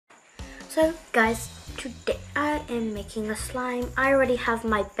So guys, today I am making a slime. I already have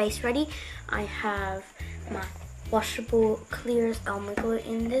my base ready. I have my washable clear Elmer glue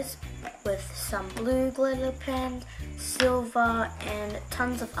in this with some blue glitter pens, silver, and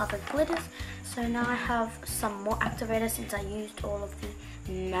tons of other glitters. So now I have some more activator since I used all of the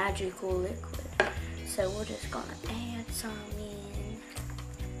magical liquid. So we're just gonna add some in.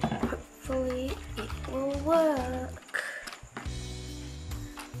 Hopefully it will work.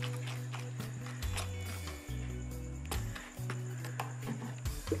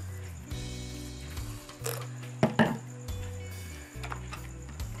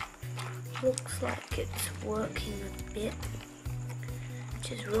 Looks like it's working a bit,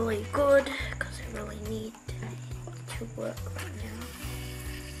 which is really good because I really need to work right now.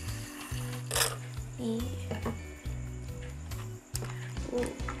 Yeah.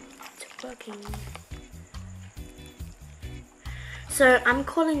 Ooh, it's working. So I'm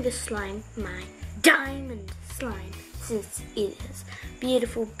calling this slime my diamond slime since it has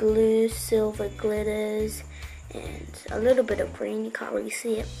beautiful blue, silver glitters and a little bit of green. You can't really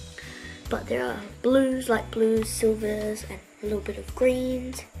see it. But there are blues, light blues, silvers, and a little bit of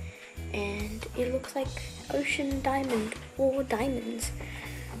greens. And it looks like ocean diamond or diamonds.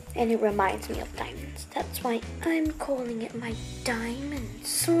 And it reminds me of diamonds. That's why I'm calling it my diamond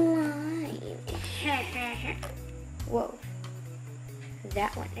slime. Whoa.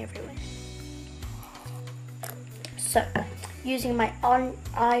 That went everywhere. So, using my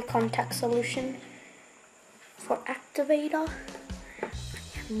eye contact solution for activator,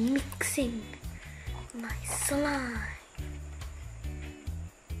 mixing my slime.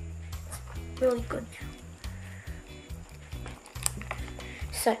 It's really good now.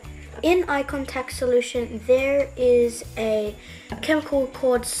 So, in eye contact solution, there is a chemical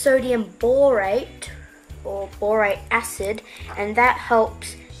called sodium borate or borate acid, and that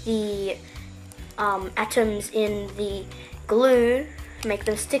helps the atoms in the glue, make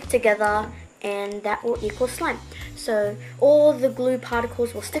them stick together, and that will equal slime. So all the glue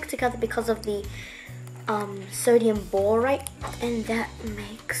particles will stick together because of the sodium borate, and that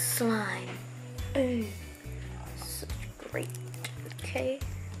makes slime. Such great. Okay.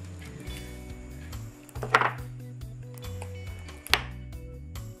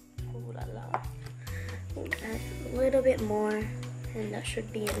 Ooh la la. We'll add a little bit more, and that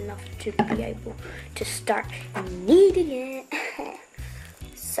should be enough to be able to start kneading it.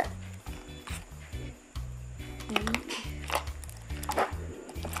 So. As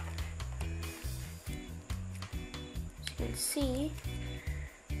you can see,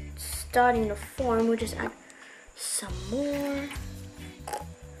 it's starting to form. We'll just add some more.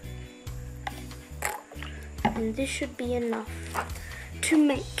 And this should be enough to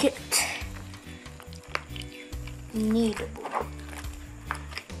make it kneadable.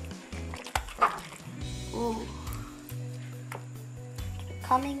 Ooh. It's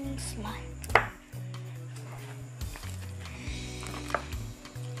becoming slime.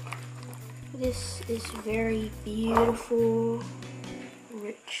 This is very beautiful,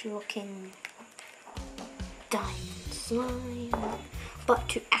 rich looking diamond slime. But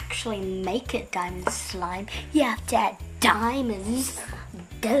to actually make it diamond slime, you have to add diamonds.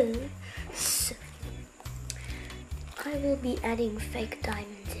 Duh. So, I will be adding fake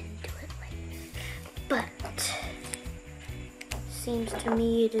diamonds into it later. But, seems to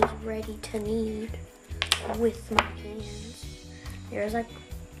me it is ready to knead with my hands. There's like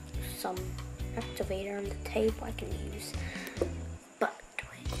some activator on the table I can use, but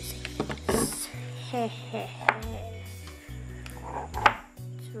we're using this.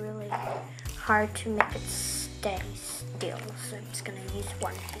 It's really hard to make it stay still, so I'm just gonna use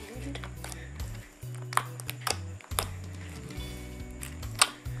one hand.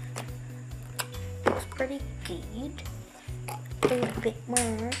 Looks pretty good. A little bit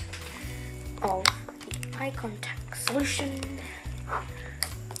more of the eye contact solution.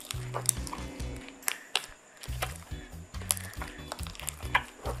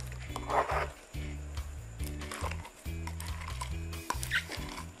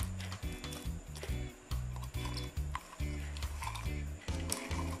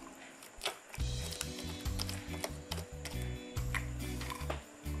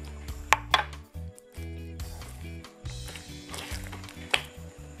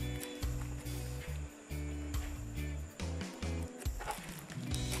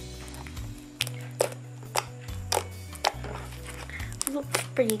 Looks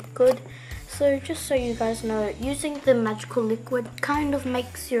pretty good. So just so you guys know, using the magical liquid kind of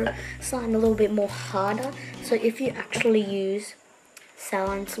makes your slime a little bit more harder. So if you actually use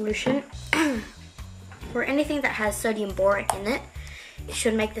saline solution or anything that has sodium borate in it, It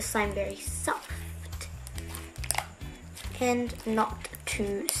should make the slime very soft and not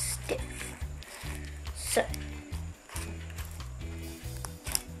too stiff. So,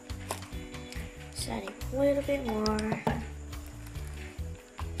 just adding a little bit more.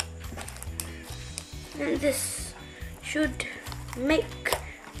 And this should make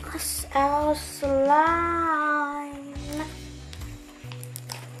us our slime.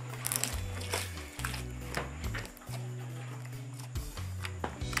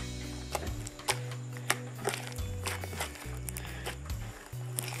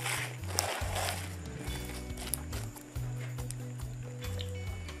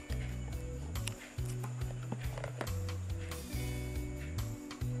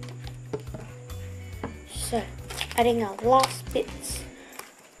 So, adding our last bits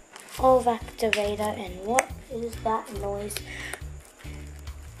of activator, and what is that noise?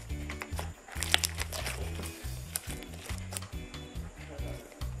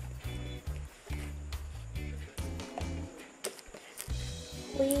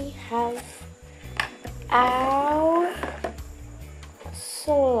 We have our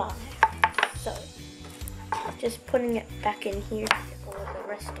slime. So, just putting it back in here to get all of the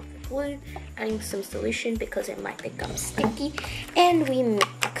rest of the glue, adding some solution because it might become sticky, and we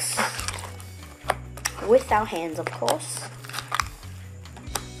mix with our hands, of course.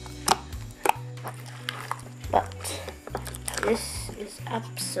 But this is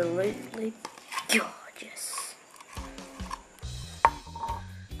absolutely gorgeous.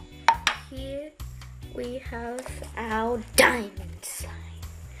 Here we have our diamond slime.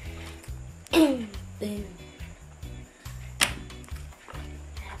 Boom.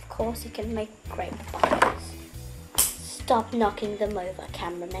 Of course, you can make great bars. Stop knocking them over,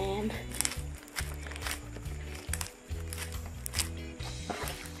 cameraman.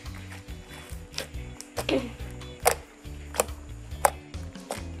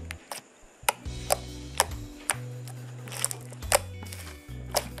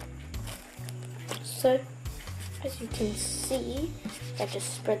 So, as you can see, if I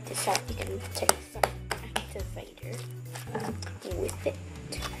just spread this out, you can take some activator with it.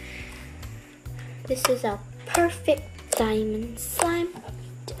 This is our perfect diamond slime.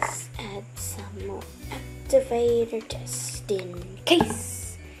 Just add some more activator just in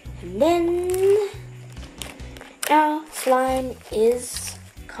case. And then our slime is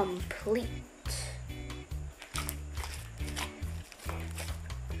complete.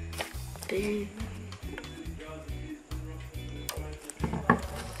 Boom.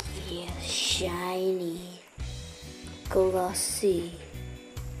 Yeah, shiny, glossy,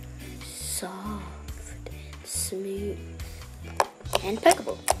 soft, and smooth, and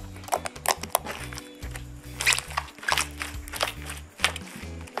pokeable.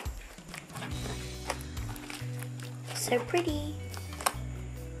 So pretty.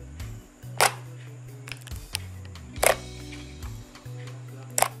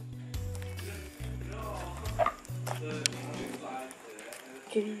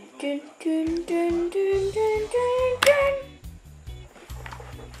 Dun, dun, dun, dun, dun, dun, dun, dun.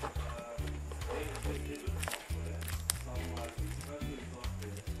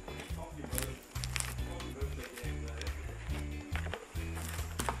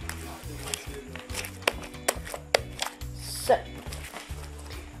 So,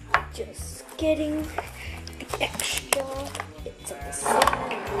 just getting the extra bits of the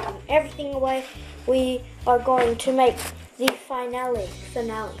slime, moving everything away. We are going to make the finale,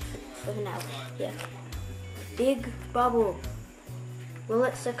 yeah. Big bubble. Will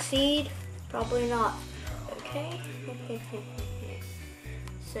it succeed? Probably not. Okay.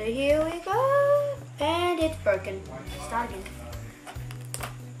 So here we go, and it's broken. Start again.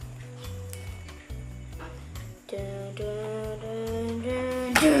 Dun, dun, dun,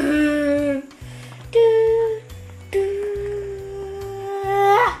 dun, dun. Dun, dun.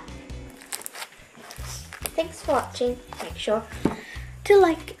 Thanks for watching. Make sure to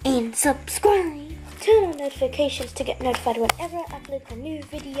like and subscribe. Turn on notifications to get notified whenever I upload a new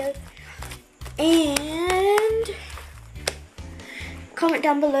video. And comment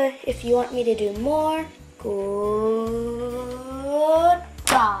down below if you want me to do more. Goodbye.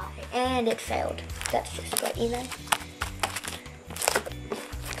 And it failed. That's just what you know.